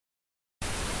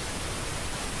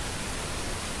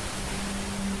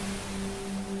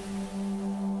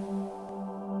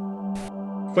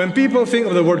When people think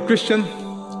of the word Christian,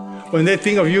 when they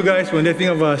think of you guys, when they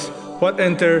think of us, what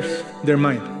enters their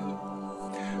mind?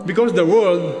 Because the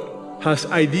world has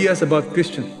ideas about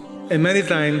Christian, and many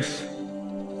times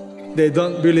they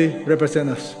don't really represent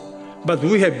us. But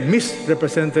we have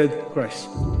misrepresented Christ.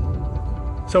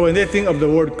 So when they think of the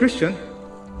word Christian,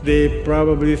 they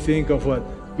probably think of what?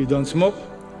 You don't smoke,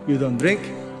 you don't drink,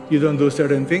 you don't do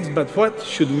certain things, but what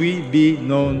should we be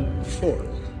known for?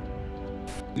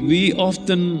 We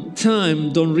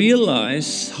oftentimes don't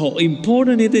realize how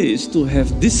important it is to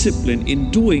have discipline in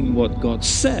doing what God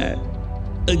said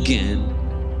again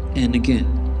and again.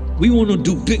 We want to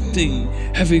do big things,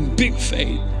 having big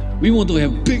faith. We want to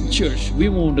have big church. We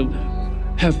want to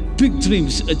have big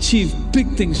dreams, achieve big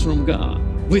things from God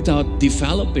without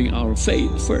developing our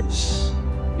faith first.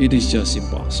 It is just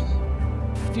impossible.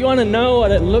 If you want to know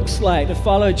what it looks like to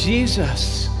follow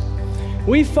Jesus,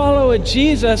 we follow a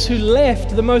Jesus who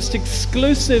left the most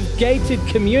exclusive gated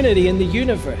community in the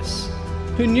universe,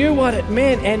 who knew what it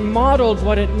meant and modeled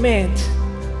what it meant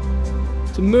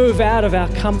to move out of our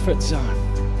comfort zone.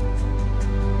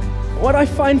 What I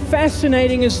find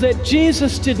fascinating is that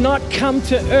Jesus did not come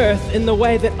to earth in the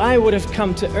way that I would have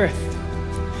come to earth.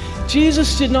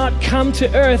 Jesus did not come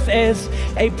to earth as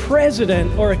a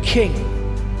president or a king.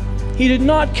 He did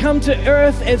not come to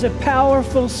earth as a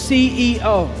powerful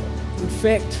CEO. In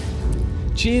fact,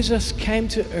 Jesus came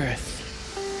to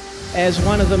earth as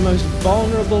one of the most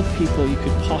vulnerable people you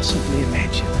could possibly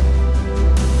imagine.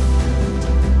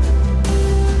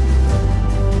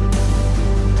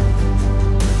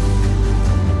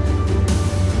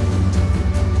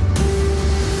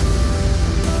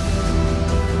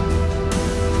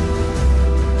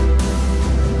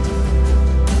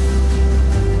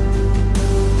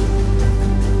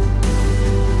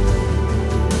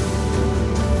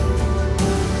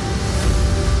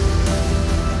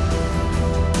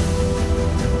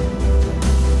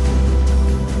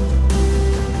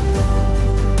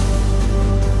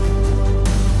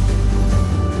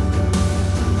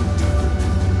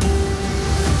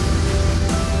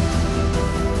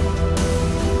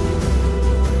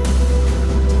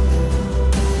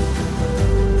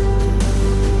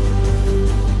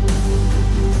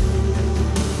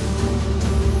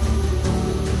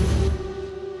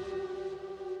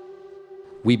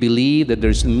 We believe that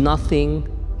there's nothing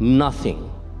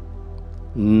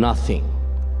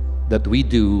that we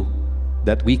do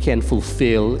that we can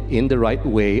fulfill in the right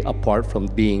way apart from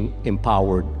being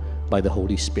empowered by the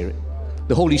Holy Spirit.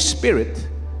 The Holy Spirit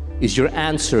is your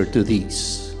answer to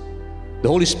these. The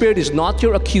Holy Spirit is not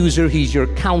your accuser, He's your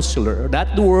counselor.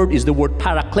 That word is the word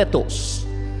parakletos,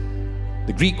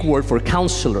 the Greek word for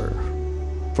counselor,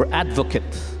 for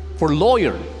advocate, for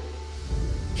lawyer.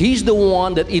 He's the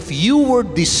one that if you were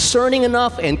discerning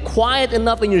enough and quiet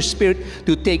enough in your spirit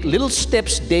to take little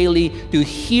steps daily to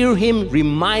hear Him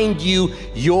remind you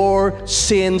your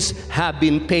sins have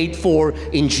been paid for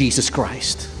in Jesus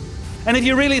Christ. And if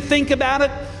you really think about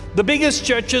it, the biggest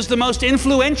churches, the most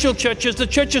influential churches, the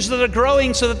churches that are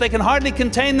growing so that they can hardly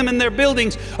contain them in their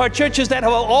buildings, are churches that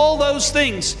have all those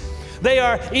things. They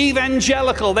are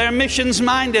evangelical, they're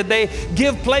missions-minded, they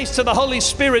give place to the Holy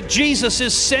Spirit. Jesus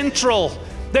is central.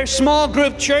 They're small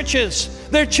group churches.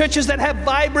 They're churches that have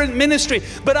vibrant ministry.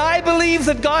 But I believe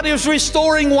that God is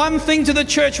restoring one thing to the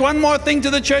church, one more thing to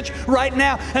the church right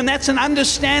now, and that's an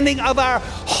understanding of our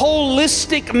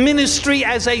holistic ministry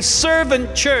as a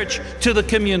servant church to the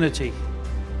community.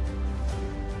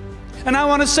 And I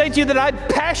want to say to you that I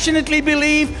passionately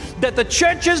believe that the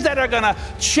churches that are going to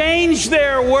change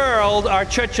their world are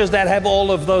churches that have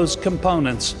all of those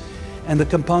components. And the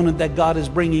component that God is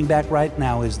bringing back right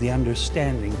now is the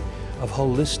understanding of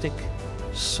holistic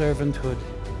servanthood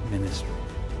ministry.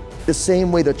 The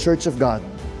same way the Church of God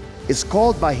is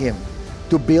called by Him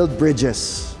to build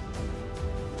bridges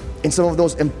in some of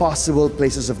those impossible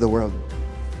places of the world.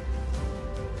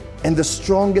 And the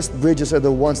strongest bridges are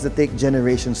the ones that take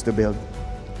generations to build.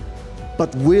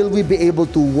 But will we be able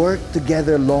to work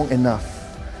together long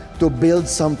enough to build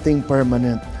something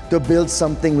permanent? To build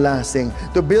something lasting,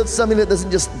 to build something that doesn't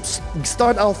just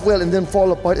start off well and then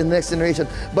fall apart in the next generation,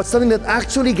 but something that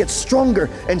actually gets stronger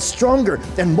and stronger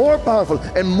and more powerful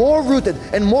and more rooted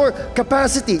and more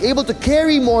capacity, able to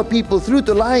carry more people through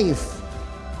to life.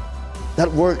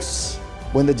 That works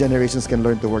when the generations can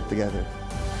learn to work together.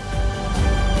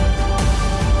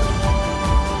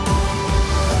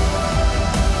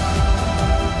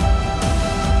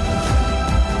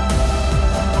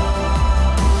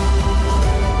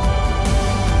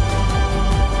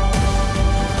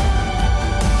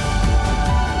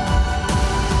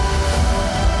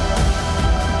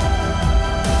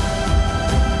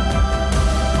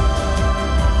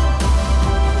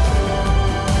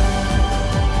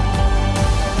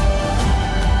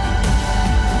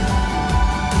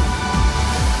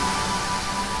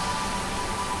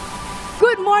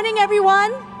 morning,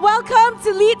 everyone. Welcome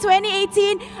to Lead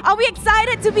 2018. Are we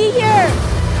excited to be here?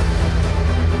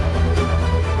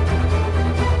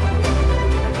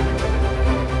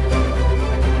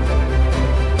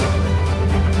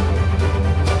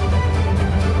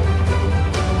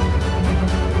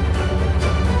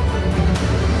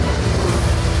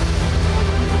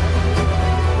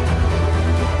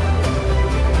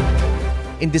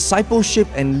 In discipleship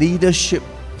and leadership,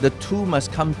 the two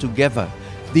must come together.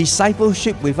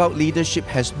 Discipleship without leadership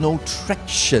has no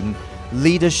traction.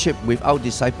 Leadership without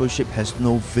discipleship has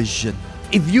no vision.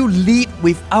 If you lead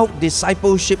without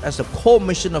discipleship as the core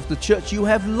mission of the church, you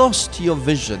have lost your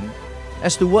vision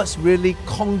as to what's really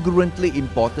congruently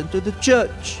important to the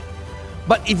church.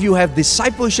 But if you have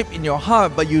discipleship in your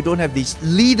heart, but you don't have this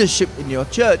leadership in your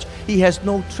church, it has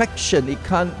no traction, it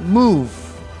can't move.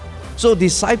 So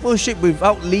discipleship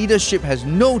without leadership has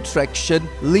no traction.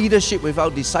 Leadership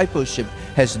without discipleship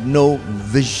has no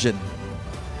vision.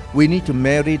 We need to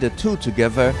marry the two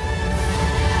together.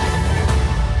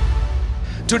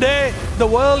 Today, the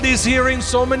world is hearing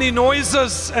so many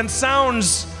noises and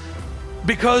sounds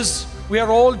because we are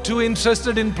all too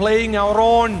interested in playing our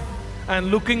own and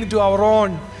looking to our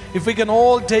own. If we can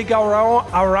all take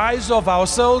our eyes off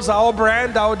ourselves, our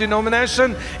brand, our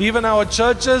denomination, even our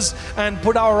churches, and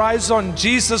put our eyes on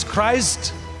Jesus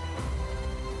Christ,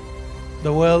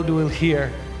 the world will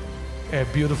hear a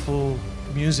beautiful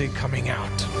music coming out.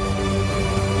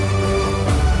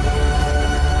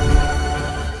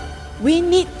 We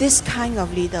need this kind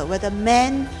of leader, whether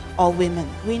men or women.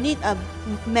 We need a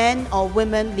man or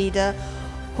woman leader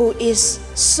who is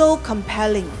so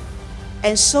compelling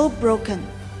and so broken,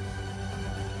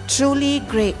 truly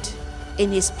great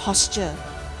in his posture,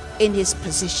 in his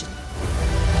position.